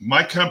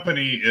My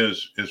company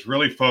is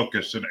really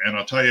focused, and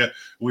I'll tell you,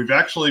 we've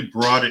actually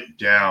brought it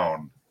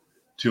down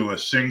to a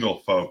single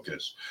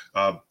focus.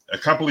 A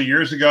couple of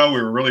years ago,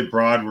 we were really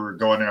broad. We were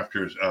going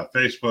after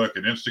Facebook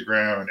and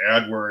Instagram and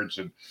AdWords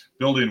and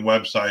building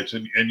websites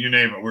and you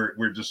name it.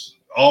 We're just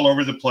all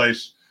over the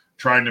place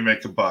trying to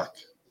make a buck.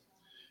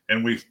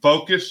 And we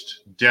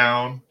focused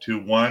down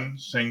to one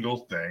single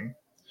thing,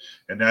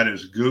 and that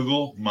is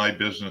Google My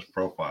Business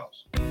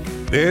Profiles.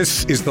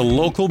 This is the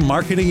Local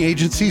Marketing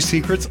Agency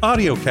Secrets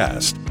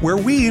audiocast, where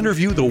we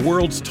interview the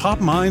world's top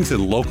minds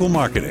in local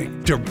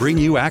marketing to bring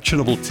you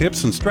actionable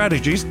tips and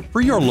strategies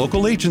for your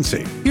local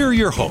agency. Here are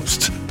your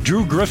hosts,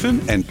 Drew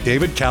Griffin and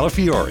David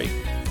Calafiore.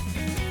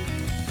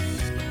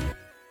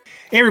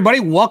 Hey, everybody.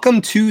 Welcome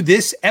to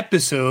this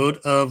episode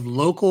of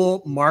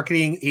Local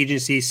Marketing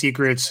Agency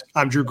Secrets.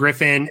 I'm Drew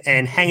Griffin,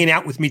 and hanging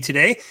out with me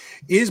today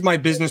is my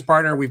business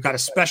partner. We've got a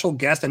special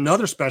guest,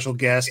 another special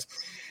guest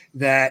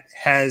that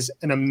has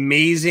an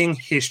amazing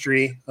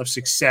history of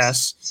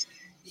success.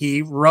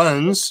 He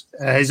runs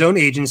his own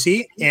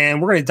agency,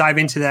 and we're going to dive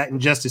into that in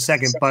just a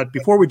second. But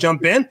before we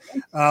jump in,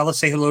 let's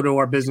say hello to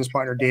our business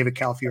partner, David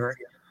Calafiore.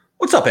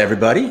 What's up,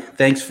 everybody?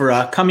 Thanks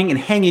for coming and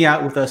hanging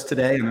out with us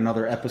today in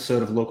another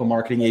episode of Local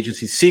Marketing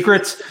Agency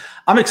Secrets.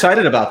 I'm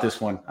excited about this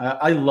one.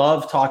 I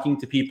love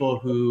talking to people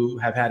who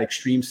have had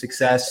extreme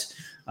success,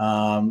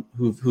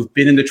 who've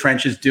been in the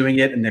trenches doing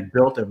it, and they've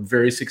built a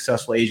very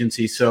successful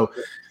agency. So,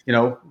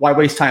 why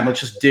waste time?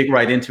 Let's just dig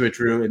right into it,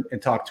 Drew,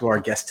 and talk to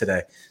our guest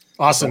today.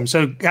 Awesome.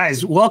 So,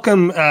 guys,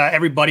 welcome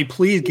everybody.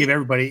 Please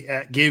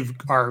give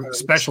our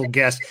special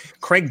guest,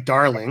 Craig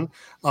Darling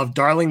of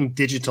Darling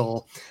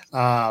Digital,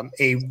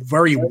 a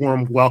very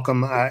warm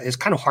welcome. It's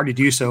kind of hard to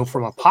do so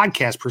from a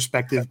podcast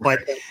perspective, but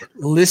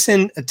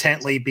listen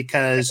attentively,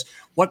 because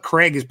what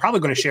Craig is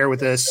probably going to share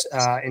with us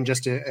in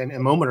just a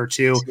moment or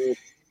two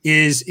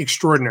is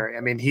extraordinary. I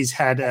mean, he's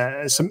had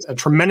a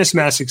tremendous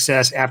amount of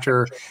success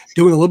after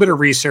doing a little bit of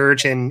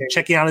research and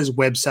checking out his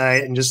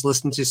website and just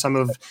listening to some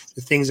of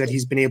the things that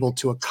he's been able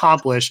to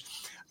accomplish.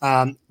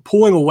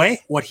 Pulling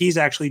away what he's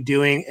actually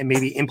doing and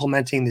maybe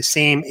implementing the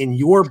same in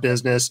your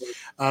business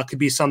could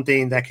be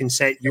something that can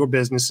set your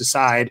business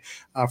aside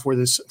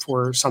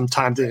for some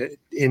time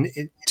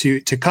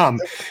to come.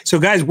 So,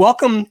 guys,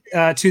 welcome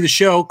to the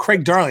show,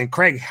 Craig Darling.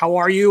 Craig, how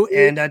are you?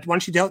 And why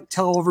don't you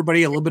tell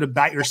everybody a little bit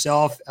about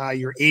yourself,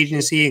 your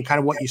agency, and kind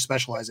of what you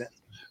specialize in?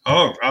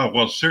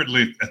 Well,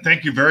 certainly.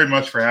 Thank you very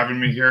much for having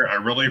me here. I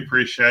really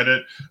appreciate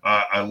it.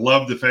 I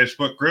love the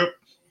Facebook group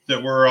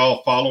that we're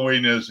all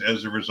following as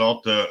a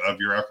result of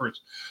your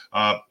efforts.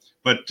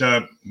 But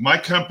my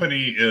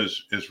company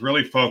is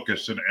really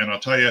focused, and I'll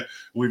tell you,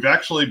 we've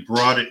actually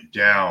brought it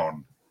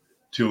down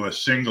to a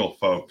single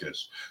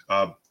focus.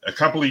 A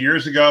couple of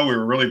years ago, we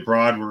were really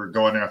broad. We were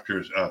going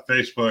after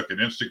Facebook and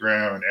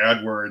Instagram and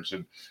AdWords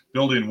and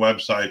building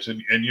websites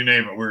and you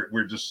name it.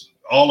 We're just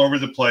all over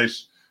the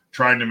place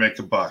trying to make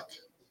a buck.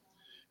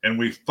 And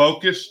we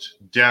focused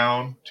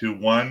down to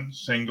one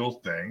single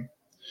thing,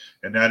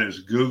 and that is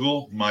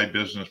Google My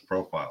Business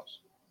Profiles.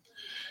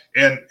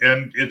 And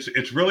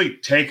it's really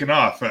taken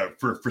off.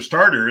 For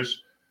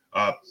starters,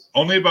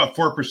 only about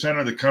 4%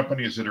 of the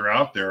companies that are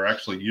out there are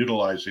actually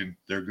utilizing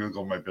their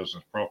Google My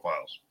Business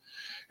Profiles.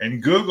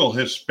 And Google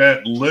has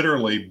spent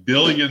literally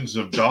billions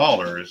of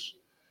dollars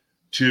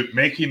to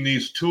making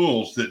these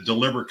tools that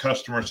deliver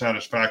customer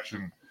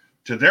satisfaction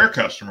to their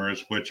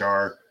customers, which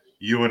are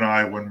you and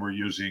I when we're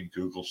using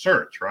Google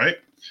search, right?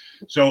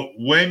 So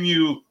when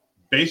you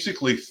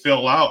basically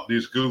fill out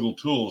these Google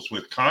tools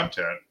with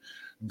content,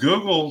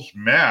 Google's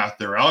math,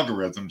 their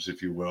algorithms,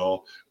 if you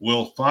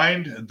will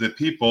find the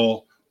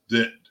people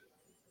that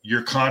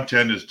your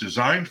content is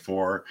designed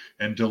for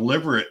and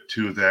deliver it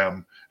to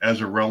them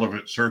as a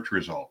relevant search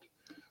result.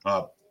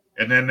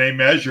 And then they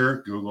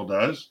measure, Google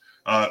does,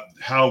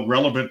 how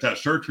relevant that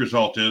search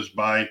result is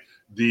by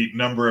the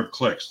number of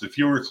clicks. The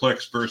fewer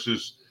clicks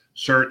versus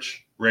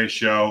search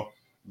ratio,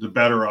 the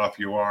better off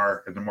you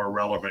are and the more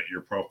relevant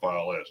your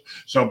profile is.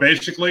 So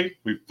basically,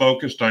 we've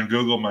focused on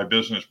Google My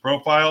Business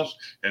Profiles,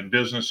 and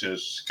business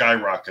is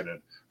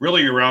skyrocketed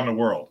really around the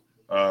world.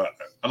 I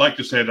like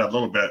to say that a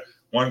little bit.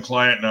 One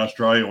client in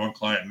Australia, one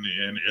client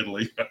in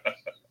Italy,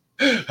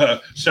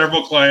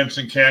 several clients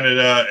in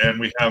Canada, and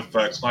we have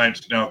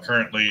clients now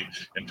currently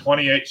in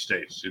 28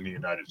 states in the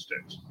United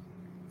States.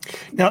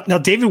 Now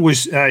David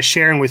was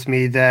sharing with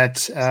me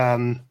that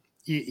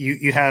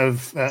you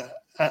have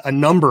a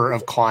number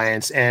of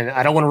clients, and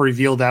I don't want to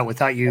reveal that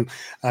without you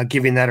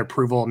giving that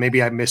approval.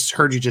 Maybe I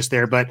misheard you just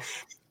there, but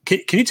can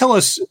you tell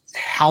us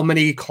how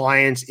many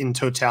clients in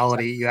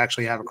totality you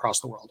actually have across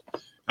the world?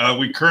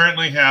 We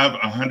currently have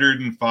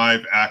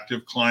 105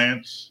 active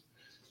clients,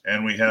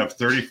 and we have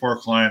 34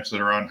 clients that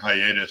are on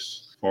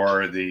hiatus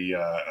for the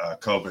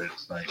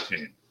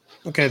COVID-19.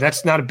 Okay,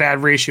 that's not a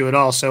bad ratio at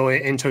all. So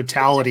in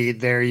totality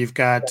there, you've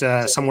got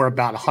somewhere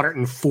about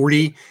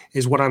 140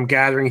 is what I'm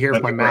gathering here,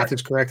 if my math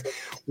is correct.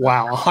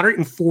 Wow,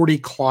 140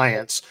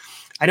 clients.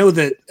 I know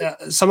that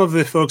some of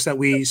the folks that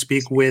we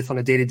speak with on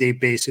a day-to-day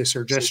basis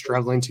are just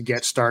struggling to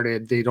get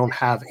started. They don't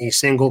have a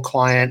single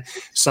client.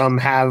 Some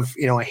have,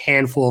 a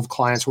handful of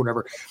clients or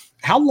whatever.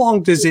 How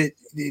long does it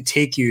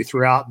take you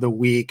throughout the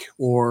week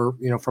or,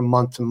 from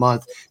month to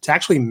month to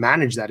actually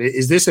manage that?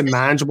 Is this a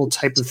manageable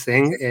type of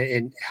thing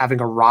in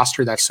having a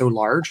roster that's so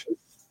large?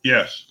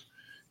 Yes,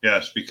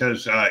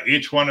 because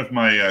each one of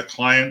my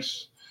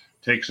clients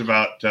takes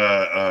about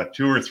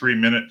 2 or 3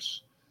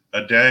 minutes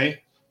a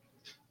day,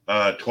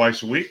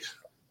 twice a week.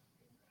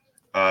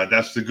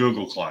 That's the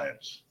Google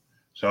clients.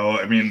 So,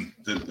 I mean,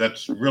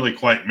 that's really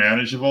quite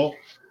manageable.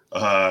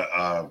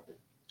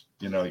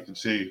 You can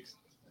see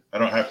I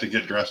don't have to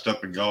get dressed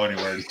up and go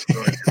anywhere.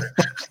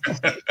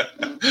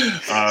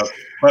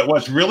 But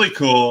what's really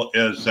cool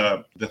is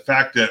the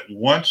fact that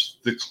once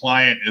the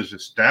client is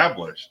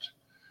established,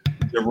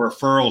 the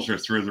referrals are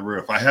through the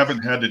roof. I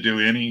haven't had to do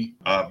any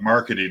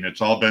marketing.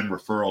 It's all been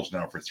referrals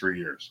now for 3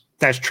 years.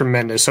 That's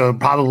tremendous. So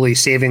probably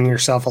saving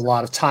yourself a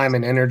lot of time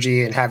and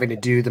energy and having to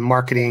do the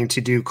marketing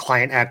to do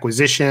client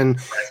acquisition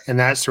and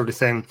that sort of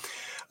thing.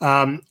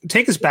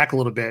 Take us back a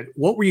little bit.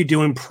 What were you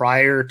doing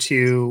prior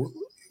to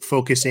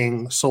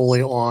focusing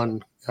solely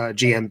on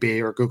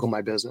GMB or Google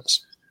My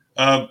Business?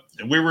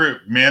 We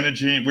were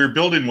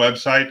building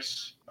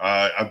websites.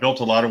 I built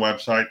a lot of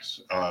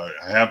websites. I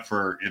have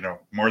for,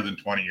 more than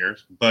 20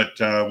 years, but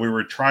we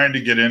were trying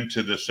to get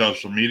into the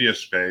social media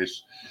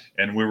space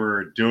and we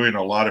were doing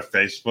a lot of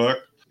Facebook.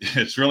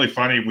 It's really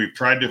funny. We've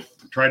tried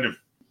to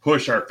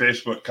push our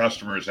Facebook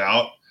customers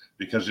out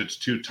because it's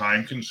too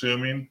time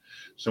consuming.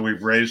 So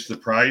we've raised the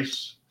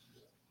price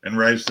and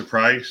raised the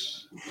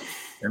price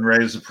and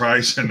raise the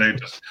price, and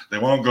they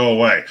won't go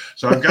away.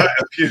 So I've got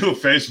a few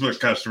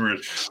Facebook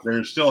customers that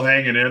are still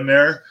hanging in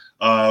there,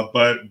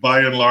 but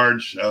by and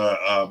large,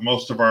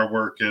 most of our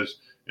work is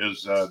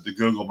the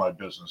Google My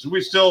Business.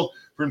 We still,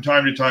 from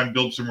time to time,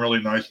 build some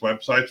really nice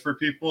websites for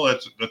people.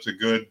 That's a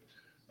good,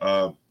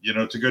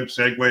 it's a good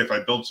segue. If I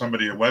build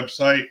somebody a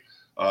website,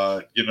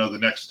 the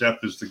next step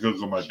is the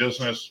Google My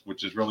Business,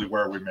 which is really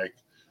where we make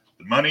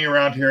the money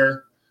around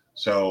here.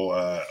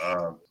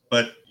 So,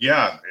 but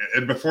yeah,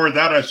 and before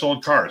that, I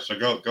sold cars. So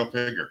go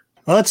figure.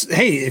 Well,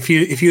 if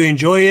you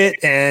enjoy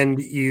it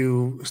and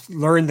you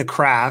learn the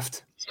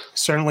craft,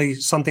 certainly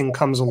something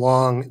comes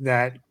along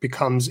that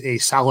becomes a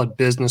solid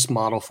business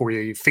model for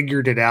you. You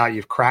figured it out.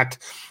 You've cracked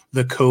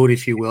the code,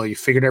 if you will. You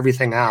figured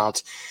everything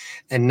out.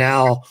 And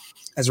now,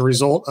 as a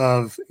result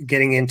of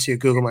getting into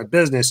Google My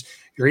Business,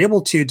 you're able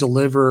to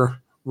deliver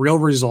real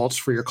results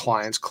for your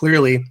clients,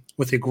 clearly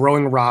with a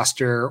growing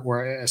roster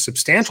or a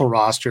substantial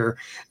roster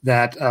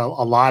that a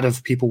lot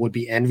of people would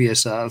be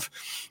envious of.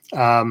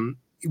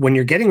 When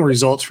you're getting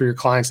results for your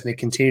clients and they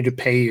continue to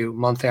pay you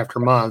month after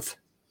month,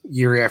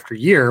 year after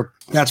year,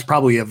 that's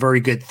probably a very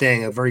good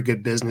thing, a very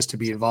good business to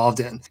be involved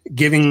in.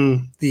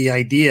 Giving the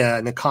idea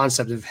and the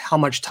concept of how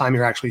much time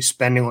you're actually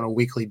spending on a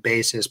weekly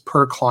basis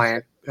per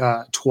client,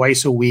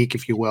 twice a week,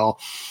 if you will,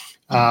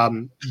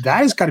 that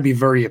has got to be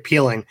very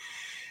appealing.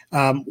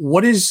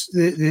 What is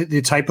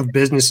the type of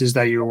businesses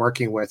that you're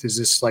working with? Is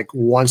this like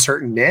one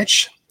certain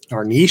niche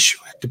or niche,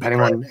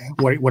 depending on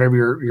whatever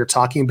you're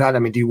talking about? I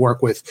mean, do you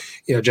work with,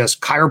 just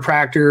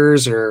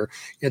chiropractors or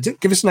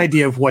give us an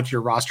idea of what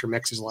your roster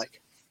mix is like?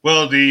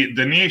 Well, the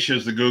niche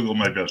is the Google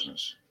My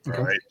Business,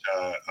 right?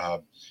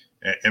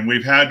 And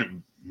we've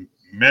had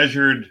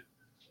measured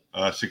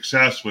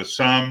success with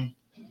some,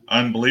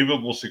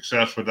 unbelievable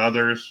success with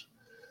others,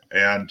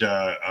 and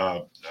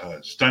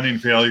stunning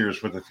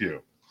failures with a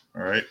few.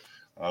 All right.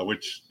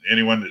 Which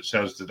anyone that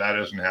says that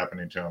isn't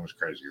happening to them is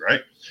crazy,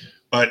 right?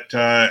 But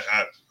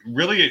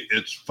really,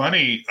 it's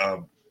funny.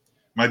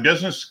 My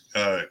business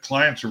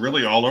clients are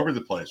really all over the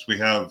place. We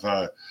have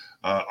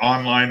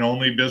online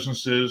only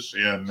businesses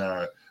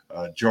in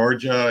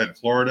Georgia and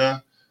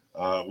Florida.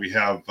 We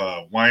have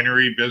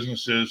winery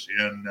businesses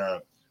in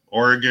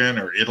Oregon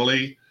or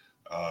Italy,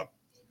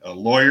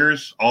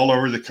 lawyers all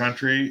over the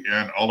country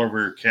and all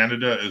over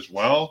Canada as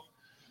well,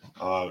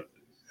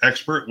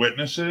 expert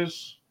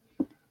witnesses.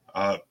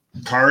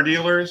 Car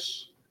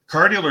dealers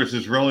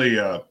is really,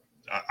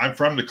 I'm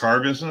from the car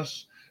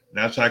business.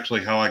 That's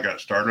actually how I got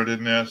started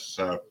in this.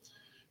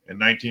 In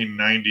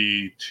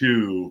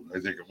 1992, I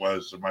think it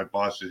was, my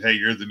boss said, "Hey,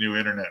 you're the new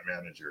internet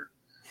manager,"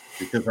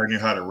 because I knew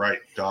how to write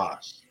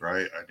DOS,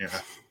 right? I knew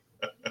how.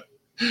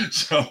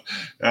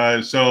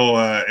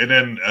 And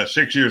then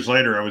 6 years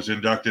later, I was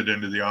inducted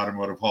into the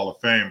Automotive Hall of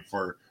Fame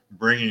for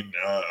bringing,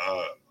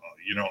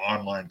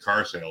 online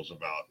car sales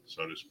about,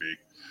 so to speak.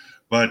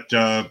 But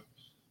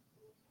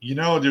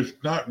there's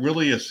not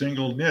really a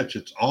single niche.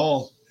 It's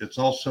all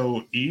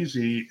so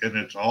easy, and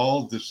it's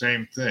all the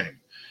same thing.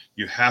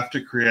 You have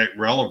to create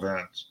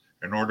relevance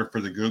in order for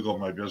the Google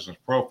My Business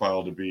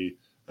profile to be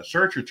a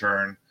search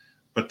return.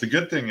 But the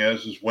good thing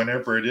is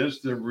whenever it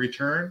is the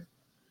return,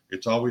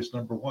 it's always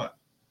number one.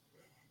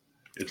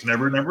 It's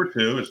never number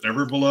two. It's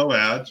never below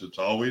ads. It's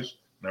always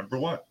number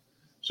one.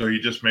 So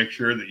you just make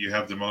sure that you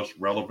have the most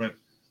relevant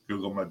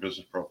Google My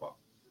Business profile.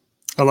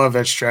 I love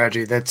that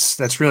strategy.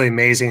 That's really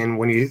amazing. And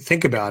when you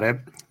think about it,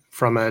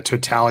 from a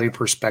totality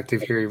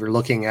perspective here. You're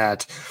looking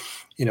at,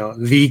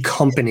 the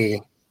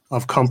company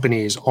of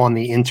companies on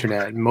the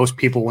internet. Most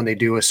people, when they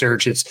do a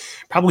search, it's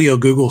probably a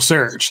Google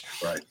search,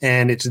 right,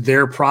 and it's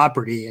their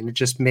property, and it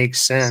just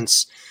makes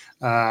sense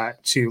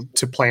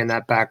to play in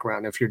that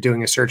background. If you're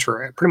doing a search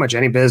for pretty much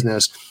any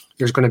business,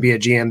 there's going to be a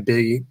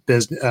GMB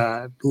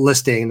business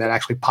listing that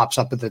actually pops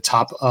up at the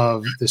top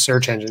of the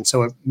search engine.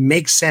 So it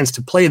makes sense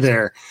to play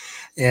there.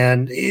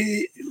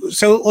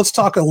 So let's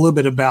talk a little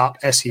bit about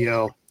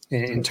SEO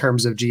in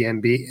terms of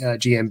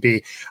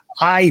GMB.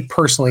 I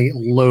personally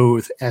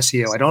loathe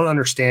SEO. I don't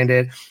understand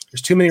it.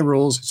 There's too many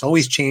rules. It's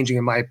always changing,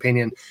 in my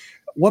opinion.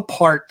 What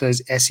part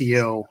does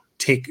SEO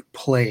take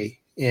part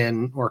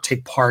in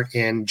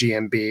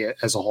GMB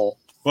as a whole?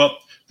 Well,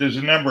 there's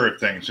a number of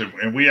things,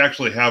 and we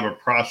actually have a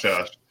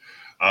process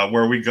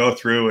where we go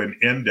through and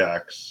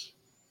index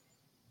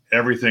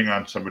everything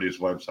on somebody's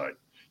website.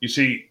 You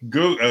see,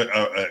 Google,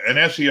 an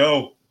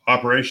SEO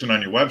operation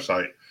on your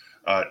website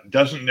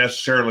doesn't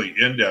necessarily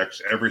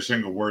index every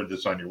single word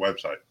that's on your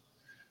website.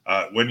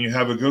 When you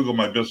have a Google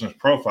My Business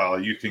profile,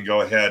 you can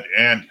go ahead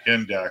and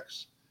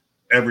index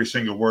every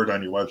single word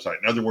on your website.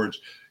 In other words,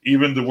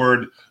 even the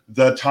word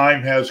 "the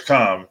time has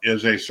come"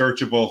 is a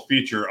searchable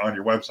feature on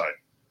your website,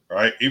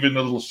 right? Even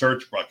the little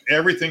search box,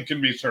 everything can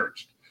be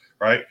searched,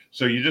 right?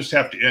 So you just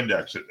have to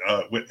index it.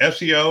 With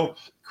SEO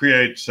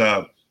creates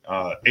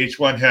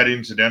H1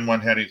 headings and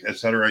N1 headings, et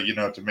cetera,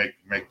 to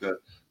make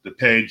the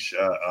page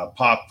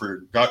pop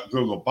for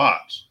Google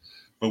bots.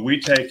 But we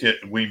take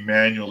it and we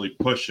manually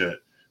push it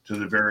to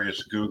the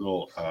various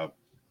Google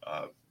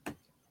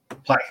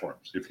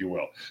platforms, if you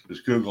will.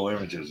 There's Google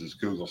Images, there's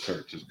Google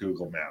Search, there's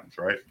Google Maps,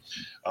 right?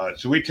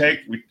 So we take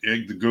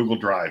the Google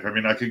Drive. I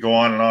mean, I could go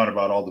on and on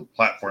about all the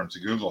platforms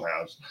that Google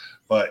has,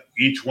 but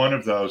each one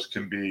of those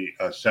can be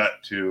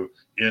set to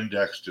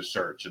index to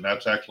search. And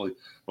that's actually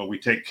what we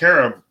take care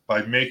of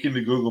by making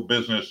the Google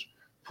Business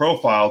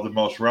profile the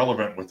most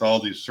relevant with all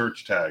these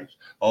search tags,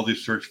 all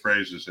these search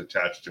phrases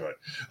attached to it.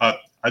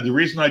 The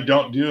reason I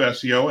don't do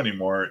SEO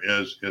anymore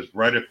is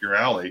right up your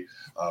alley.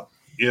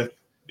 If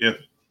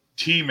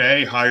Team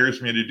A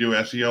hires me to do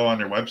SEO on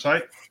their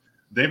website,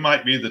 they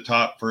might be the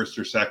top first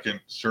or second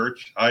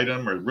search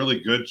item or really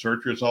good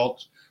search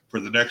results for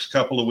the next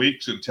couple of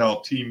weeks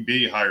until Team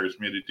B hires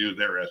me to do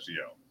their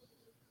SEO,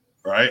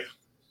 right?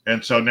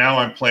 And so now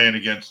I'm playing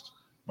against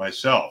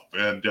myself.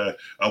 And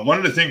one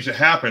of the things that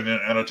happened,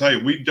 and I'll tell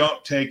you, we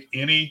don't take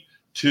any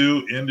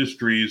two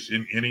industries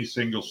in any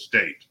single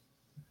state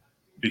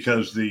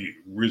because the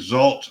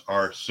results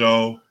are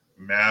so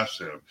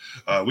massive.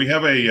 We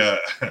have a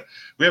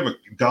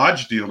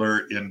Dodge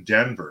dealer in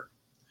Denver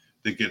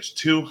that gets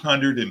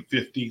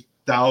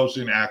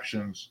 250,000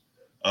 actions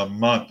a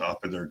month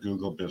off of their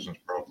Google Business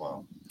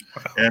profile.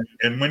 Wow.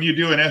 And when you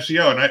do an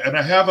SEO, and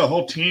I have a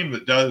whole team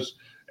that does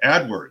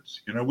AdWords.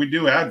 We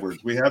do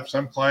AdWords. We have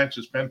some clients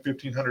that spend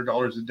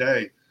 $1,500 a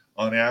day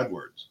on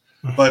AdWords,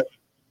 but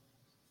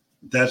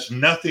that's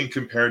nothing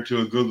compared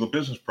to a Google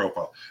Business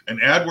profile. An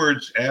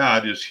AdWords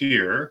ad is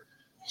here.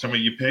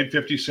 You paid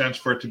 50 cents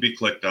for it to be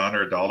clicked on,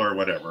 or $1 or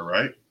whatever,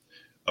 right?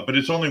 But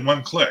it's only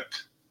one click.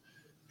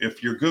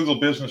 If your Google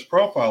Business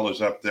profile is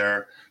up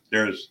there,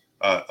 there's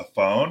a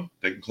phone.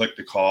 They can click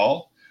to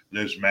call.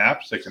 There's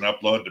maps. They can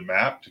upload the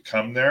map to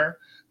come there.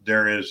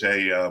 There is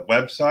a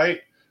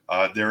website.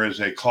 There is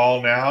a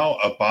call now,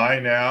 a buy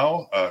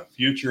now,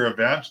 future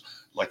events,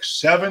 like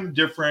 7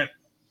 different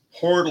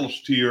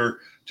portals to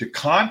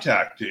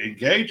contact, to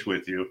engage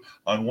with you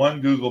on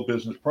one Google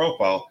Business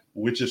profile,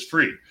 which is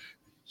free.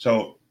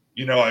 So,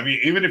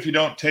 even if you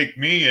don't take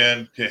me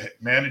in to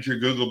manage your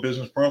Google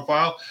Business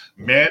profile,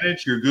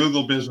 manage your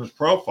Google Business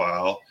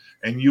profile,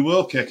 and you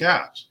will kick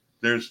ass.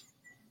 There's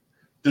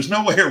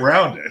no way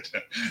around it.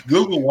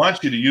 Google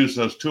wants you to use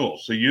those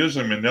tools, so use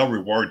them and they'll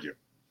reward you.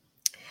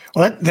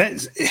 Well,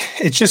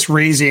 it's just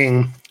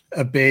raising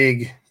a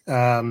big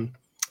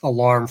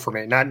alarm for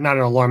me. Not an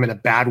alarm in a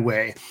bad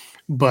way,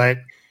 but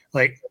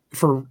like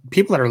for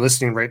people that are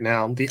listening right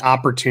now, the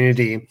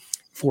opportunity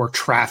for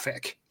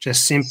traffic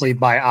just simply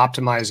by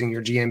optimizing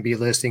your GMB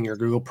listing, your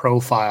Google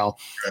profile,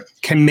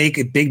 can make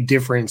a big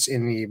difference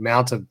in the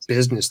amount of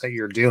business that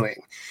you're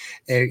doing.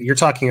 You're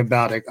talking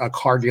about a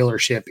car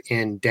dealership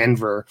in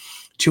Denver,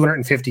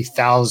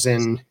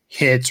 250,000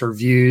 hits or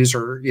views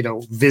or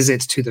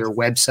visits to their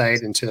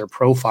website and to their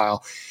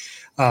profile.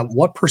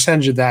 What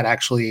percentage of that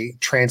actually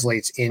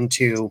translates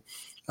into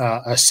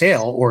a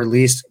sale, or at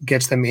least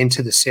gets them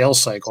into the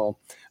sales cycle,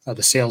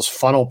 the sales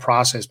funnel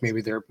process?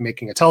 Maybe they're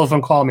making a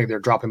telephone call, maybe they're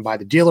dropping by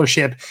the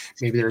dealership,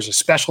 maybe there's a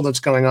special that's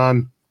going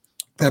on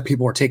that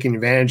people are taking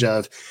advantage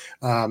of.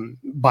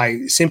 By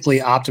simply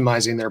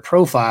optimizing their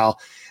profile,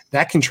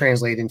 that can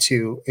translate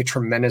into a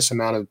tremendous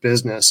amount of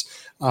business.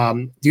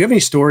 Do you have any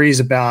stories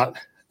about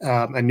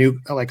a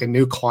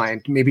new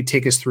client, maybe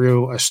take us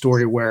through a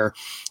story where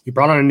you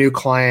brought on a new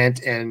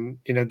client and,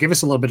 give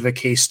us a little bit of a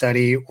case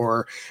study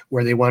or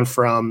where they went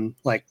from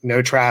like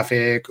no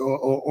traffic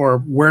or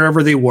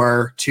wherever they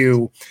were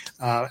to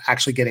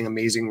actually getting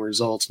amazing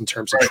results in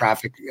terms of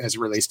traffic as it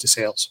relates to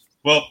sales.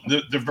 Well,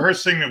 the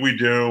first thing that we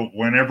do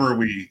whenever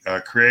we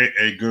create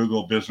a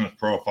Google business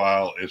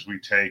profile is we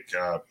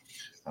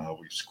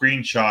we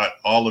screenshot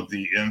all of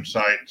the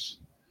insights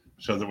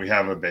so that we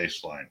have a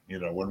baseline.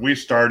 When we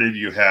started,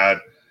 you had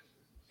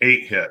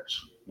 8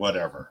 hits,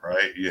 whatever,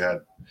 right?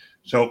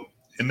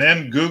 And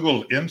then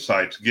Google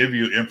Insights give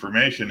you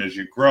information as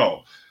you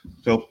grow.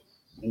 So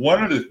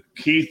one of the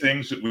key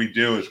things that we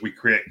do is we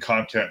create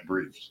content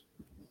briefs.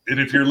 And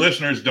if your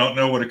listeners don't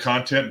know what a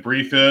content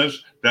brief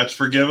is, that's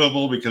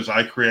forgivable because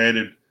I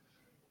created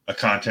a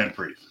content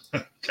brief.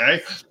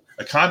 Okay.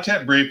 A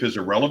content brief is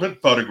a relevant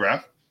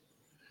photograph.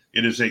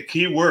 It is a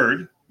key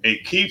word, a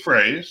key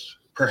phrase,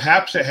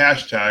 perhaps a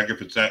hashtag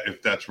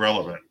if that's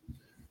relevant,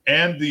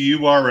 and the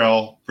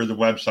URL for the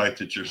website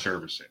that you're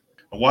servicing.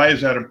 Why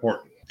is that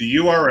important? The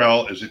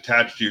URL is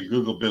attached to your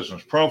Google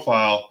business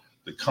profile.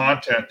 The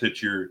content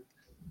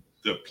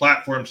the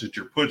platforms that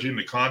you're pushing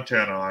the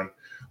content on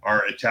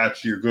are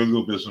attached to your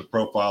Google business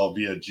profile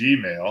via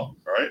Gmail,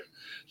 right?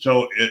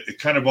 So it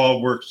kind of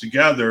all works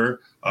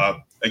together.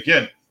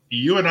 Again,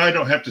 you and I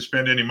don't have to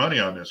spend any money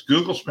on this.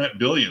 Google spent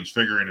billions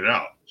figuring it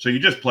out. So you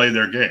just play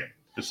their game.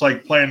 It's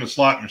like playing the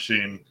slot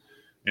machine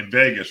in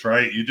Vegas,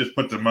 right? You just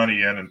put the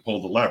money in and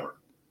pull the lever,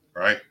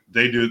 right?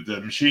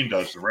 The machine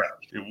does the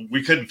rest.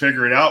 We couldn't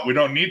figure it out. We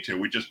don't need to.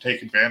 We just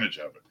take advantage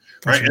of it,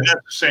 right? And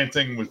that's the same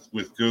thing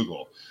with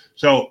Google.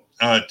 So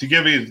to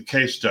give you the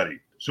case study,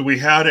 so we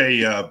had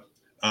a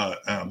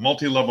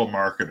multi-level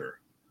marketer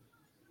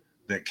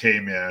that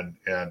came in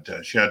and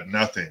she had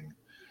nothing,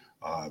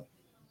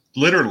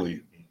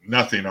 literally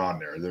nothing on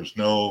there. There's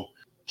no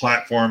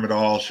platform at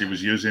all. She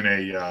was using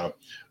a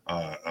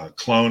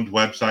cloned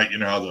website. You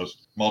know how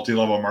those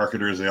multi-level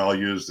marketers, they all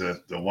use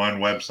the one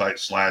website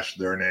 /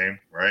 their name,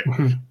 right?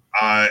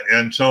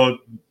 And so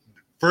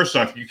first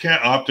off, you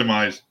can't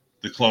optimize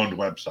the cloned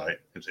website.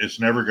 It's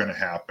never going to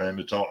happen.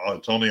 It's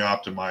only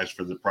optimized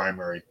for the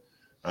primary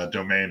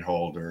domain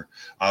holder.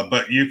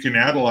 But you can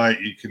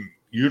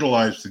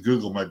utilize the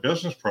Google My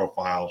Business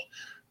profiles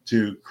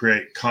to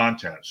create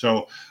content.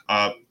 So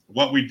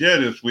what we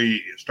did is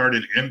we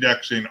started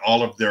indexing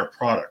all of their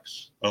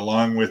products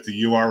along with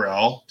the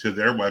URL to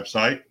their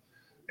website.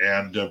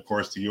 And of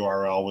course, the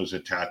URL was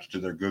attached to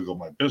their Google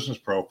My Business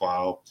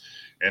profile.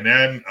 And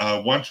then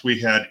once we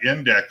had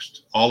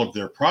indexed all of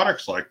their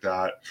products like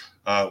that,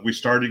 we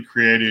started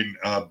creating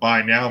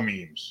buy now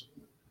memes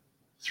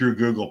through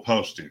Google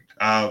posting.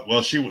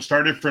 Well, she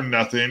started from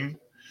nothing.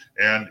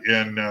 And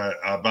in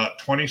about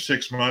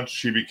 26 months,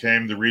 she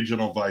became the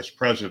regional vice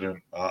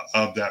president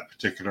of that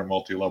particular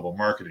multi-level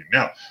marketing.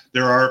 Now,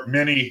 there are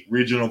many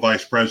regional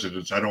vice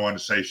presidents. I don't want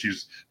to say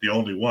she's the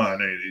only one.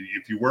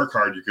 If you work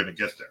hard, you're going to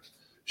get there.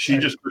 She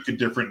just took a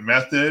different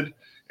method.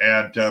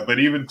 And but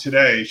even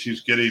today,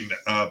 she's getting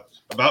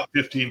about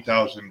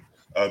 15,000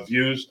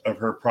 views of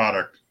her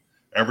product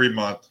every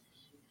month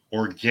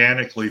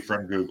organically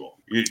from Google.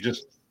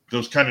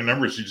 Those kind of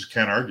numbers you just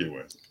can't argue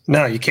with.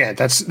 No, you can't.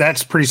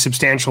 That's pretty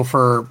substantial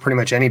for pretty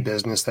much any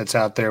business that's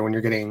out there when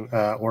you're getting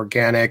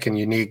organic and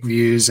unique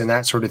views and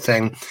that sort of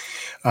thing.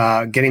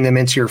 Getting them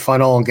into your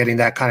funnel and getting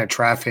that kind of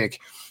traffic,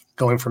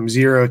 going from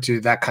zero to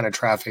that kind of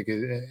traffic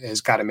has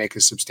got to make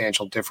a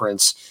substantial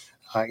difference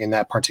in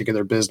that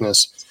particular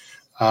business.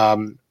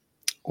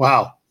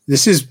 Wow,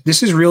 this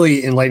is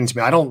really enlightening to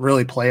me. I don't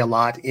really play a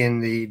lot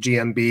in the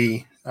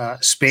GMB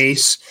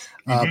space,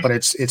 but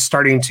it's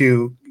starting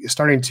to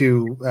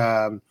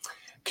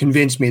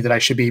convinced me that I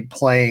should be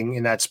playing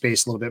in that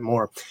space a little bit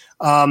more.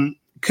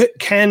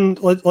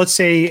 Let's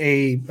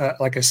say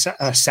a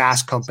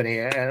SaaS company,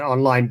 an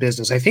online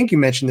business. I think you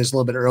mentioned this a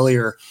little bit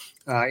earlier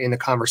in the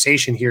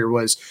conversation here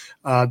was,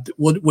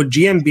 would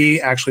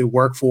GMB actually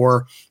work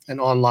for an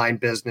online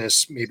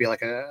business, maybe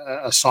like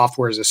a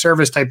software as a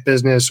service type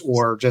business,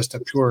 or just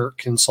a pure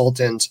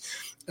consultant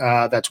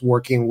that's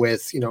working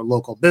with,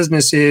 local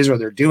businesses, or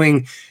they're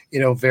doing,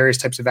 various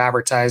types of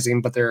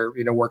advertising, but they're,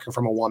 working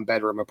from a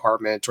 1-bedroom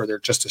apartment, or they're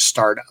just a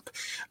startup.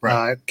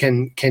 Right.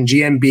 Can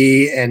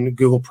GMB and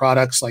Google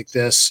products like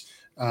this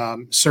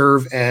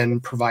serve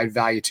and provide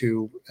value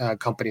to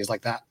companies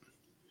like that?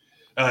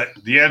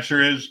 The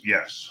answer is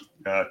yes.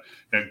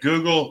 And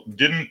Google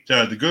didn't,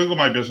 the Google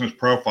My Business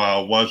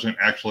profile wasn't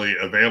actually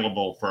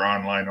available for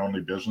online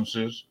only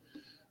businesses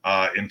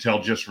until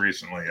just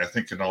recently, I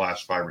think in the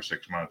last 5 or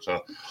 6 months.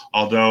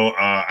 Although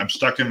I'm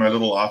stuck in my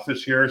little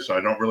office here, so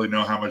I don't really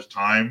know how much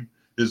time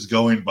is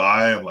going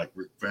by. I'm like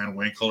Rick Van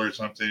Winkle or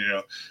something.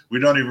 We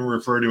don't even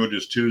refer to it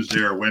as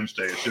Tuesday or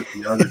Wednesday. It's just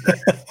the other day,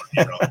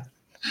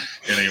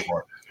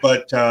 anymore.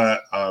 But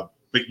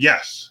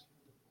yes,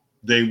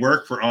 they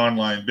work for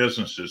online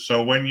businesses.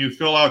 So when you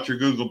fill out your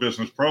Google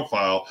business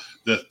profile,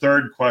 the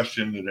third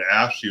question that it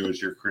asks you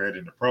as you're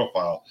creating the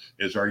profile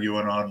is, are you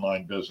an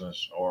online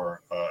business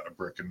or a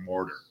brick and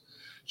mortar?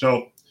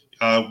 So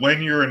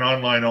when you're an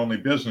online only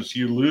business,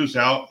 you lose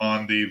out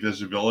on the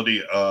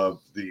visibility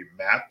of the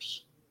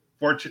maps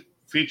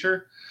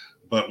feature,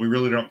 but we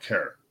really don't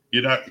care.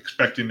 You're not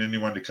expecting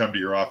anyone to come to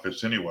your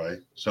office anyway.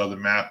 So the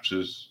maps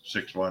is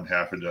 6 one,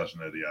 half a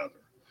dozen of the other.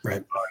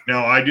 Right.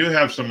 Now, I do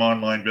have some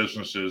online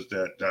businesses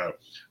that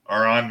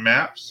are on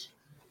maps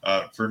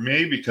for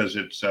me because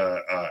it's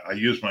I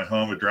use my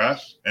home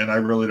address, and I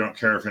really don't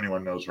care if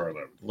anyone knows where I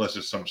live, unless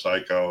it's some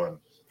psycho, and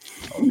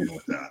I'll deal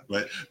with that.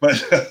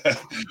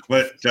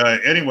 But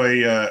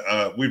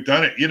anyway, we've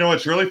done it. You know,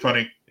 what's really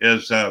funny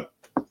is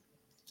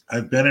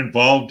I've been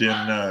involved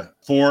in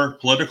 4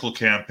 political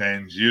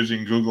campaigns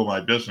using Google My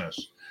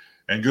Business.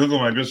 And Google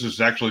My Business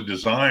is actually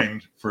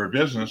designed for a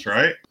business,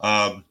 right?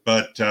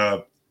 But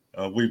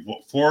we've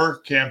 4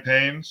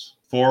 campaigns,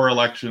 4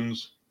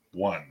 elections,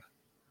 1.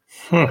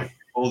 Like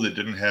people that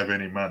didn't have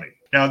any money.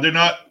 Now, they're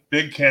not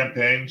big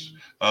campaigns.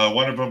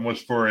 One of them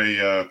was for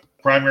a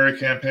primary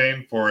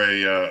campaign for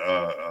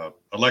a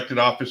elected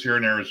office here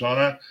in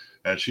Arizona.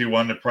 And she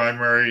won the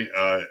primary.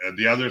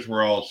 The others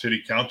were all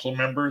city council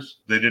members.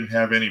 They didn't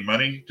have any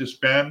money to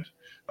spend.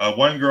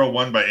 One girl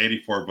won by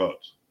 84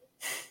 votes.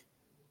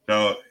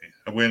 So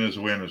a win is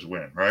a win is a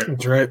win, right?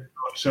 That's right.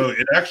 So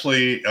it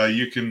actually,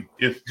 you can,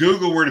 if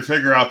Google were to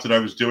figure out that I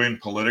was doing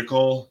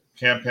political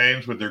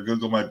campaigns with their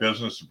Google My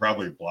Business, would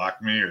probably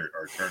block me or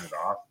turn it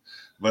off.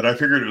 But I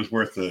figured it was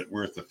worth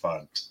the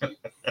fun.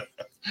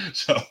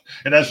 So,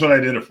 and that's what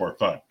I did it for,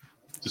 fun,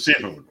 to see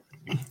if it would work.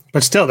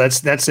 But still,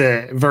 that's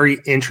a very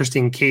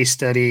interesting case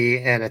study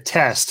and a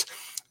test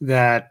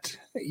that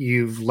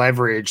you've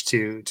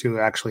leveraged to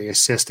actually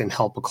assist and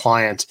help a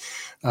client.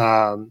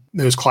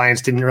 Those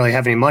clients didn't really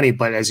have any money,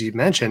 but as you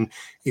mentioned,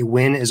 a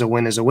win is a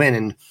win is a win.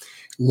 And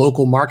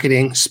local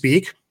marketing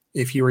speak,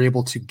 if you were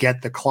able to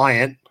get the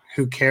client,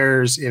 who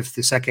cares if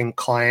the second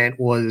client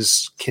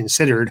was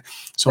considered,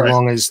 so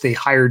long as they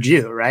hired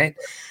you, right?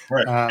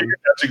 Right.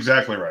 That's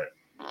exactly right.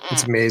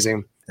 It's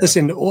amazing.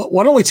 Listen,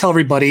 why don't we tell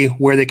everybody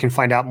where they can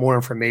find out more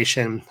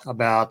information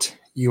about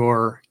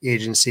your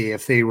agency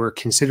if they were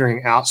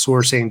considering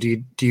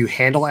outsourcing? Do you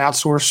handle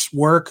outsource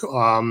work?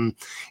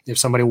 If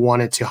somebody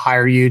wanted to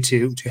hire you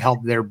to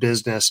help their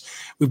business,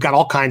 we've got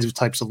all kinds of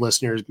types of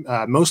listeners,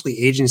 mostly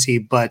agency,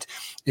 but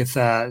if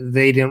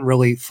they didn't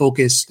really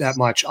focus that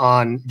much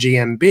on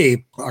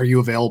GMB, are you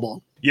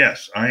available?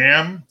 Yes, I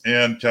am.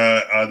 And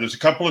there's a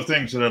couple of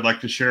things that I'd like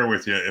to share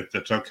with you, if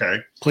that's okay.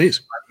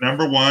 Please.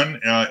 Number one,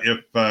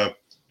 if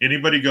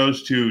anybody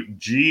goes to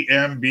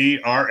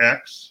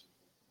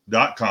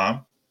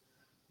gmbrx.com,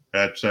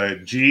 that's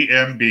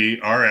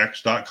gmbrx.com,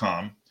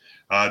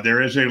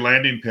 there is a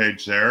landing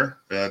page there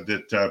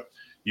that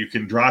you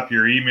can drop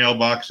your email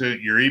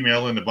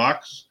in the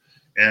box,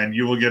 and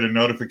you will get a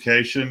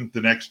notification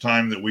the next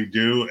time that we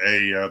do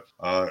a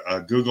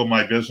Google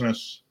My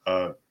Business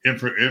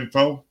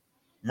info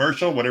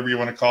commercial, whatever you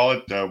want to call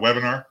it,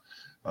 webinar.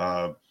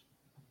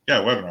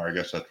 Webinar, I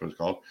guess that's what it's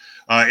called.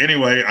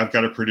 Anyway, I've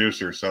got a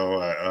producer,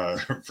 so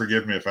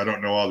forgive me if I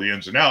don't know all the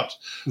ins and outs.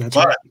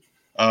 But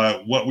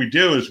what we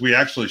do is we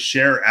actually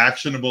share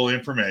actionable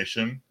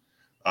information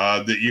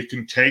that you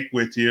can take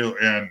with you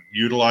and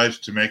utilize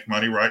to make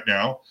money right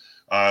now.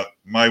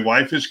 My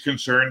wife is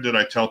concerned that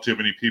I tell too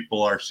many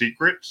people our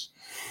secrets,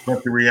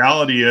 but the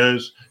reality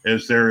is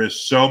there is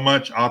so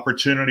much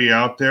opportunity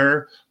out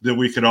there that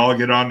we could all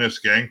get on this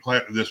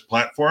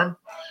platform,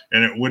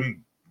 and it wouldn't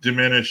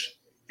diminish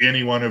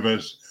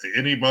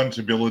anyone's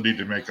ability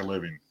to make a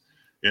living.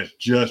 It's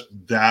just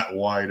that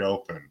wide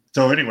open.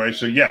 So anyway,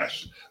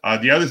 yes.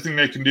 The other thing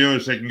they can do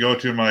is they can go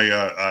to my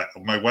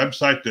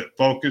website that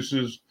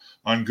focuses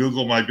on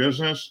Google My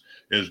Business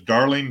is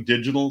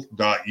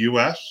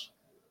darlingdigital.us.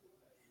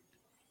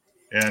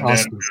 And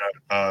awesome.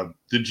 Then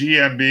the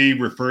GMB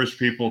refers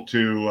people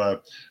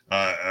to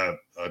an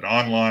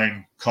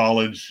online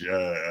college,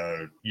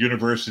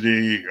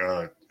 university.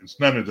 It's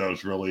none of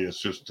those really.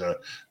 It's just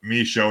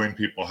me showing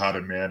people how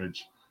to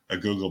manage a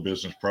Google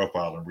business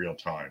profile in real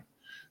time.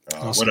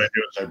 Awesome. What I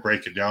do is I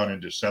break it down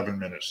into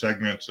 7-minute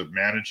segments of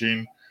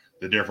managing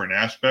the different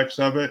aspects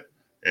of it.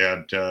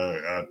 And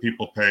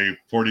people pay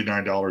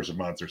 $49 a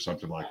month or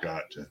something like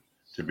that to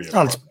be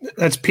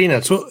that's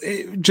peanuts. Well,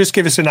 just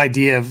give us an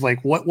idea of like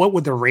what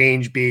would the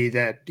range be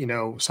that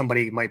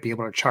somebody might be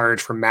able to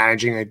charge for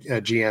managing a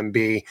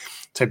GMB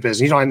type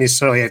business. You don't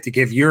necessarily have to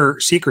give your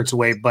secrets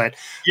away, but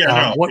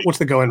what's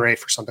the going rate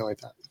for something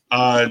like that?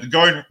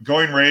 The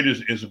going rate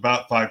is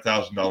about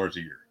 $5,000 a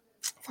year.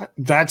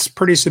 That's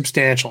pretty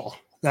substantial.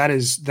 That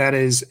is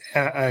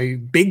a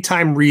big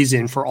time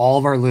reason for all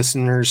of our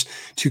listeners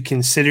to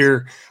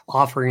consider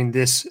offering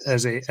this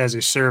as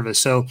a service.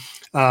 So,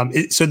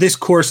 so this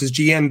course is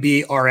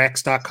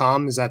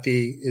gmbrx.com. Is that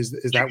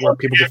where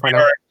people can find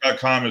out?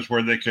 gmbrx.com is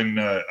where they can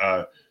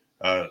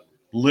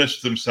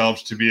list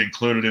themselves to be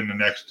included in the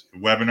next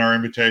webinar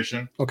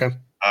invitation. Okay.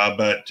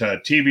 But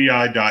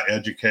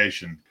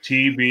tvi.education,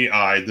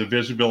 TVI, the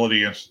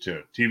Visibility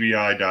Institute,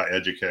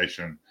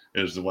 tvi.education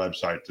is the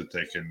website that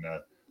they can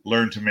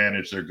learn to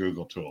manage their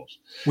Google tools.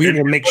 We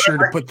will make sure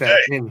to put that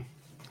in.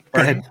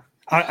 Go ahead.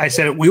 I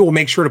said we will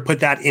make sure to put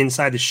that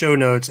inside the show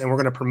notes, and we're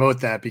going to promote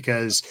that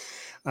because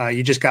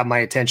you just got my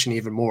attention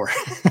even more.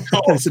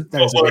 That's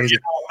amazing.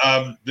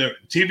 The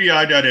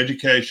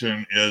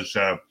TBI.education is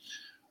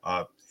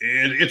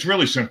it's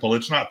really simple.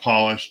 It's not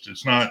polished.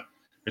 It's not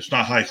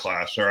high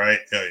class. All right.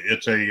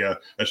 It's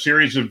a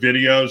series of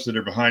videos that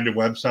are behind a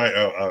website,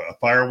 a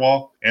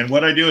firewall. And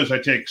what I do is I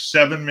take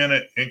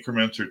 7-minute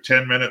increments or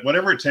 10-minute,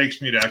 whatever it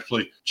takes me to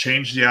actually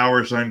change the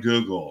hours on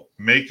Google,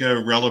 make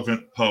a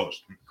relevant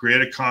post,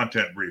 create a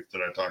content brief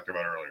that I talked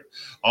about earlier,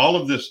 all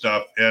of this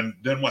stuff. And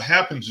then what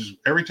happens is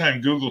every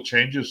time Google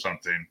changes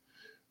something,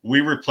 we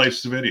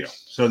replace the video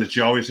so that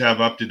you always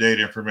have up-to-date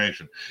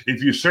information.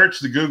 If you search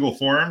the Google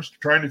forums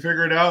trying to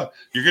figure it out,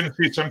 you're going to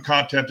see some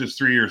content that's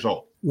 3 years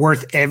old.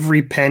 Worth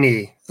every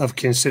penny of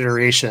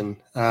consideration.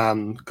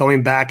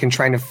 Going back and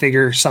trying to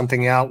figure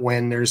something out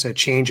when there's a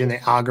change in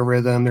the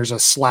algorithm, there's a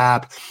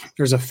slap,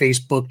 there's a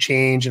Facebook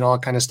change and all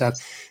that kind of stuff.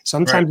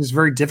 Sometimes it's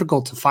very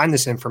difficult to find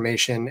this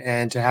information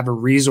and to have a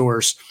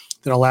resource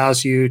that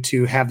allows you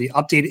to have the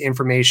updated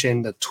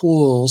information, the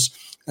tools,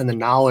 and the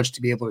knowledge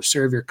to be able to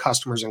serve your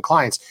customers and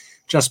clients.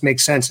 Just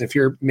makes sense. And if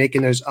you're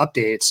making those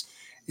updates,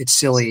 it's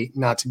silly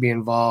not to be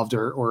involved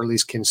or at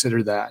least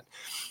consider that.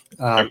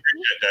 I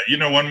appreciate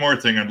that. One more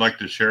thing I'd like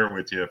to share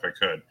with you if I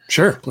could.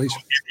 Sure, please.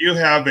 If you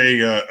have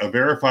a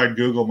verified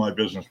Google My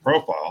Business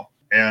profile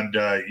and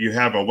you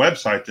have a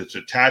website that's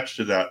attached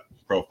to that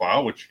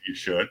profile, which you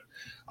should,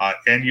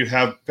 and you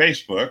have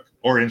Facebook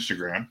or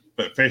Instagram,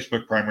 but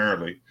Facebook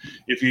primarily,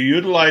 if you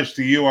utilize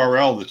the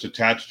URL that's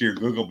attached to your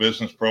Google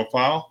Business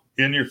profile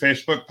in your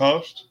Facebook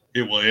post,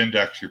 it will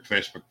index your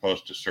Facebook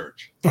post to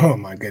search. Oh,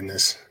 my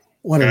goodness.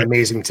 What an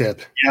amazing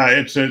tip. Yeah,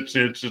 it's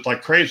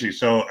like crazy.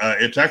 So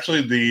it's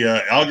actually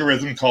the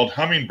algorithm called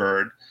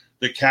Hummingbird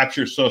that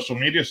captures social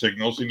media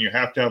signals, and you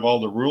have to have all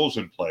the rules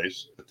in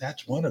place. But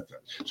that's one of them.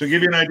 So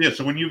give you an idea.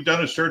 So when you've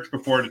done a search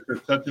before that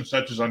says such and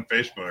such is on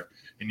Facebook,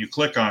 and you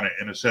click on it,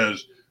 and it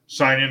says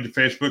sign into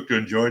Facebook to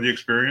enjoy the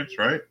experience,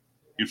 right?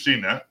 You've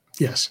seen that.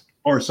 Yes.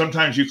 Or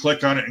sometimes you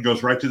click on it and it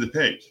goes right to the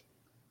page.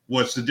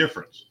 What's the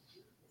difference?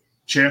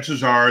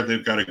 Chances are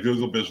they've got a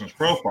Google Business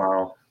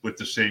profile with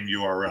the same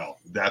URL.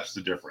 That's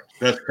the difference.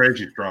 That's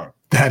crazy strong.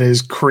 That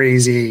is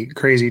crazy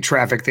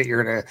traffic that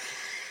you're going to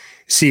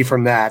see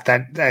from that.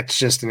 That's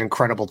just an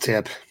incredible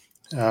tip.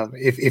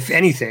 If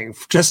anything,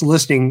 just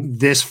listening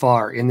this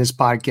far in this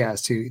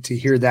podcast to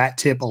hear that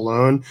tip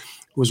alone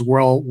was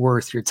well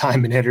worth your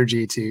time and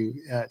energy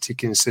to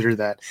consider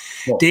that.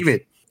 Cool.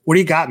 David, what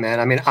do you got, man?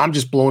 I mean, I'm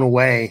just blown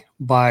away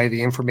by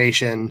the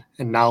information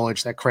and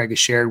knowledge that Craig has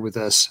shared with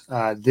us.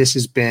 This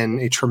has been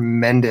a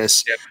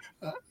tremendous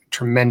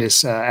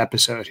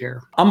episode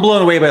here. I'm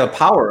blown away by the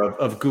power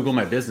of Google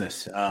My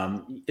Business.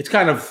 It's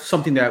kind of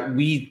something that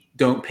we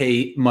don't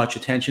pay much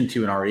attention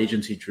to in our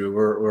agency, Drew.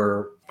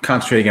 We're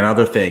concentrating on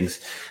other things,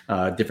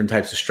 different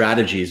types of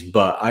strategies.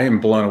 But I am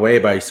blown away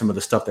by some of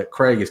the stuff that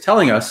Craig is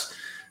telling us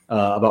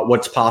about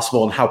what's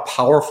possible and how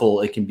powerful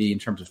it can be in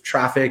terms of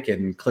traffic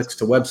and clicks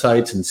to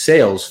websites and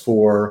sales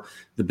for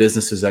the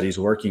businesses that he's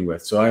working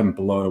with. So I'm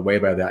blown away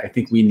by that. I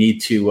think we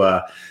need to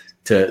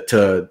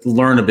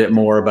learn a bit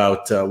more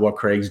about what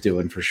Craig's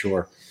doing for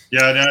sure.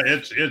 Yeah, no,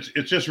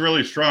 it's just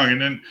really strong. And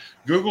then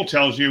Google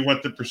tells you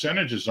what the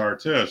percentages are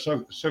too.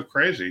 So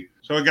crazy.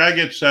 So a guy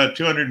gets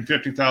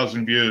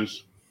 250,000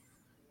 views.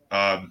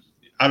 Out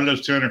of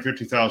those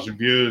 250,000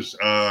 views,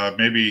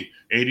 maybe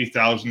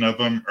 80,000 of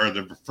them are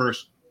the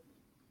first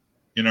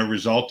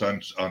result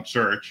on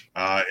search.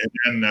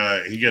 And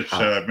then he gets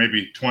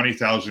maybe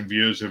 20,000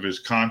 views of his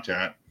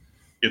content.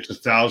 Gets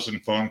 1,000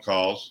 phone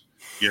calls.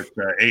 Get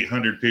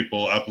 800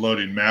 people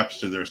uploading maps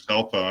to their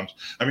cell phones.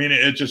 I mean,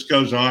 it just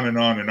goes on and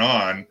on and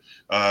on.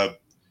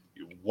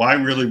 Why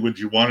really would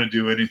you want to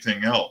do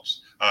anything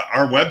else?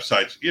 Our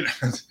websites,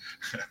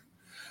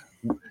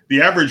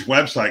 the average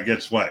website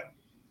gets what,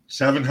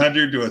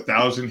 700 to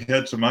 1,000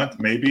 hits a month,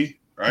 maybe,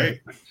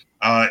 right?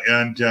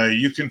 And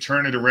you can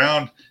turn it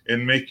around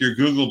and make your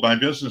Google My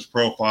Business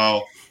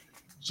profile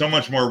so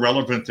much more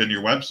relevant than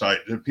your website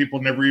that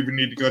people never even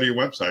need to go to your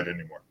website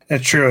anymore.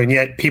 That's true. And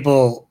yet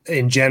people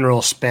in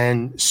general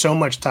spend so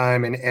much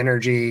time and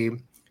energy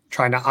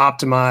trying to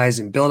optimize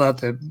and build out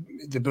the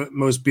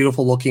most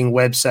beautiful looking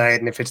website.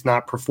 And if it's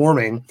not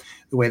performing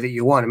the way that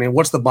you want, I mean,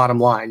 what's the bottom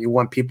line? You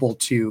want people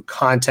to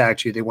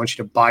contact you. They want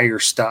you to buy your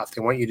stuff.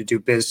 They want you to do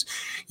business.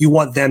 You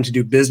want them to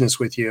do business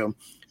with you.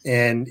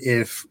 And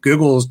if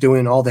Google is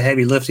doing all the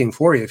heavy lifting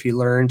for you, if you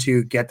learn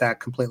to get that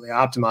completely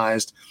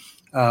optimized,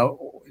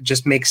 it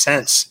just makes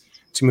sense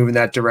to move in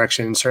that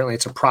direction. And certainly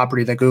it's a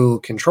property that Google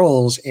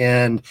controls.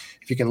 And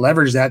if you can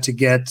leverage that to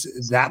get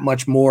that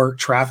much more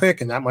traffic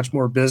and that much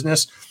more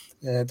business,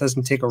 it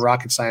doesn't take a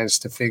rocket science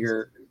to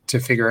figure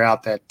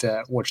out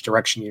that which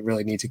direction you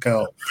really need to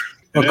go.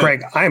 Well,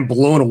 Craig, I am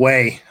blown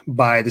away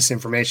by this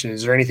information.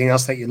 Is there anything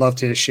else that you'd love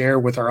to share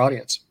with our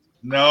audience?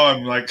 No,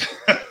 I'm like,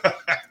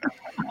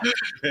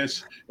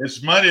 it's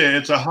Monday.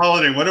 It's a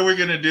holiday. What are we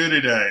going to do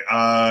today?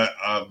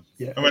 I'm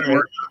going to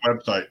work on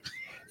the website.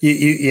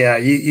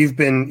 You've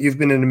been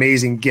an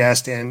amazing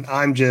guest, and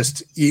I'm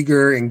just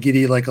eager and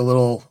giddy like a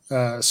little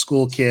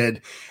school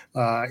kid,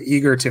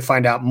 eager to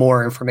find out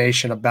more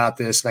information about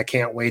this. And I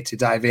can't wait to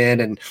dive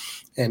in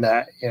and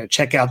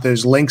check out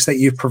those links that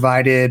you've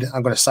provided.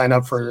 I'm going to sign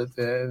up for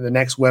the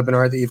next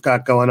webinar that you've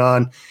got going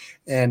on.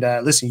 And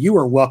listen, you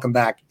are welcome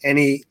back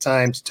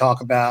anytime to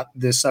talk about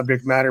this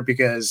subject matter,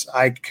 because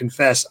I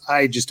confess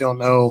I just don't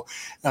know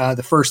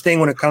the first thing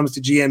when it comes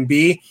to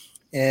GMB.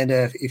 And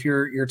if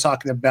you're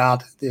talking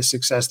about the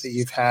success that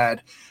you've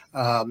had,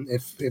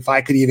 if I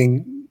could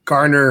even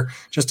garner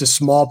just a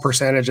small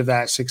percentage of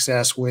that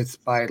success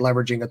by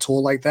leveraging a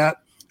tool like that,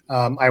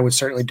 I would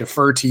certainly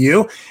defer to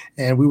you,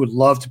 and we would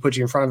love to put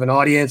you in front of an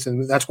audience.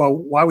 And that's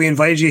why we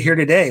invited you here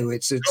today.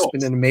 It's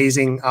been an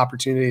amazing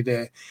opportunity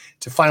to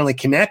finally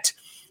connect.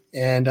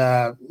 And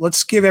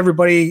let's give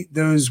everybody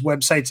those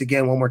websites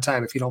again one more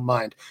time, if you don't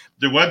mind.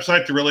 The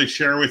website to really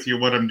share with you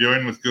what I'm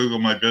doing with Google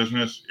My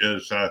Business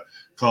is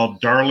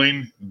called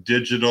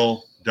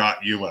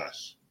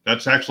darlingdigital.us.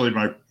 That's actually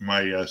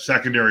my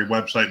secondary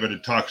website, but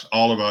it talks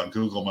all about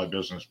Google My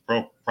Business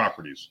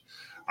properties.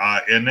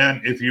 And then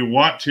if you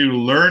want to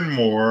learn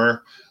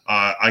more,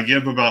 I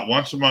give about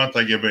once a month,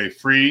 I give a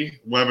free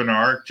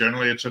webinar.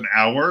 Generally, it's an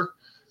hour.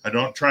 I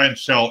don't try and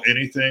sell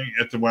anything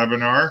at the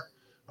webinar.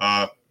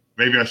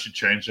 Maybe I should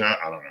change that.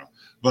 I don't know.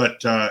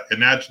 But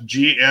and that's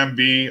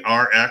gmbrx.com.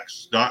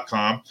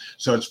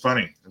 So it's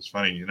funny.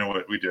 You know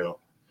what we do?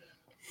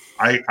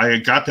 I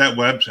got that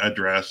web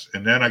address,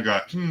 and then I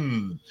got,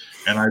 and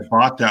I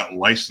bought that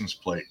license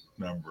plate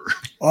number.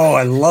 Oh,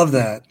 I love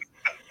that.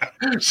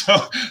 So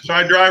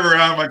I drive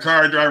around my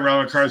car.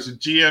 It's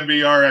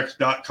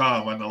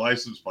gmbrx.com on the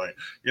license plate.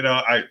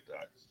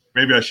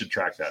 Maybe I should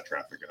track that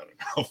traffic. I don't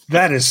know.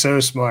 That is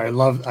so smart. I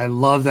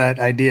love that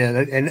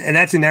idea. And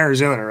that's in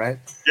Arizona, right?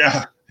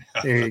 Yeah.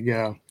 There you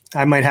go.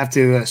 I might have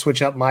to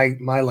switch up my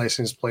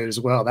license plate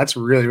as well. That's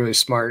really, really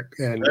smart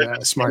and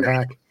a smart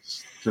hack.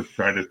 Just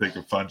trying to think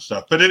of fun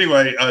stuff. But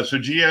anyway, so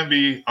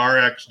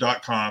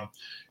gmbrx.com.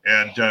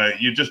 And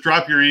you just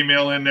drop your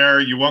email in there.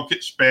 You won't get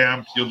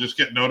spammed. You'll just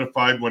get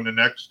notified when the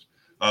next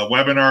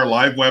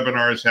live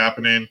webinar is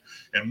happening.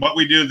 And what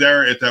we do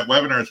there at that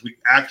webinar is we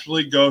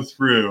actually go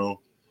through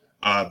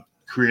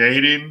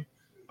creating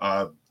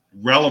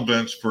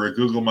relevance for a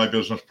Google My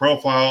Business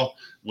profile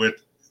with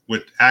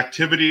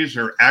activities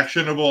or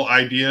actionable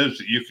ideas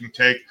that you can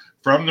take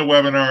from the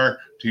webinar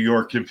to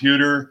your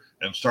computer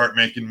and start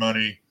making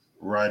money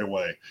right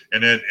away.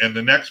 And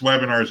the next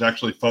webinar is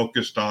actually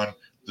focused on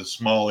the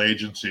small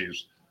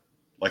agencies,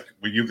 like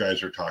what you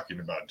guys are talking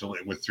about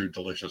through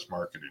Delicious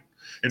Marketing.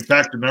 In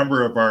fact, a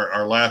number of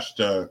our last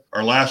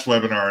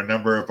webinar, a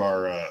number of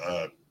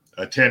our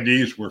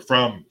attendees were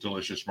from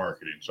Delicious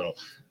Marketing. So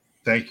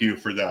thank you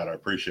for that. I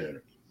appreciate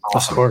it.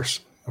 Awesome.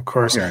 Of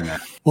course.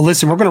 Well,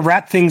 listen, we're going to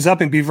wrap things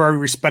up and be very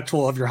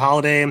respectful of your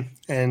holiday,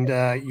 and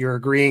your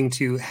agreeing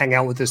to hang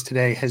out with us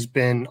today has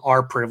been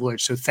our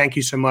privilege. So thank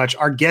you so much.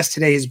 Our guest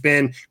today has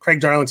been Craig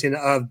Darlington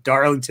of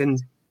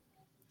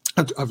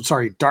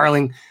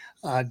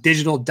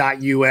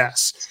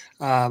darlingdigital.us.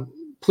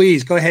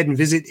 Please go ahead and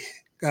visit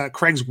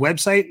Craig's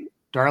website,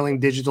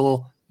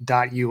 darlingdigital.us,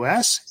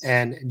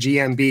 and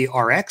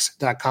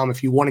gmbrx.com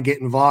if you want to get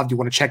involved, you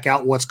want to check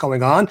out what's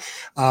going on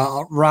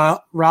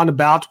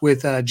roundabout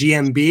with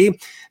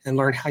GMB and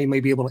learn how you may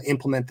be able to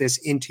implement this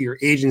into your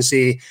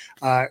agency.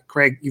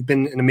 Craig, you've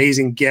been an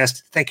amazing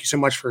guest. Thank you so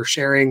much for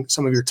sharing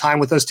some of your time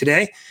with us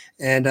today.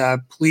 And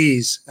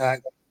please,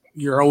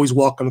 you're always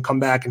welcome to come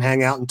back and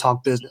hang out and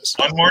talk business.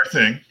 One more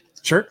thing.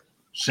 Sure.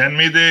 Send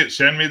me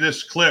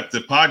this clip, the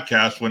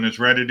podcast, when it's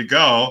ready to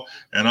go,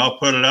 and I'll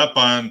put it up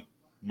on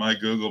my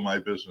Google My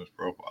Business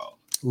profile.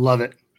 Love it.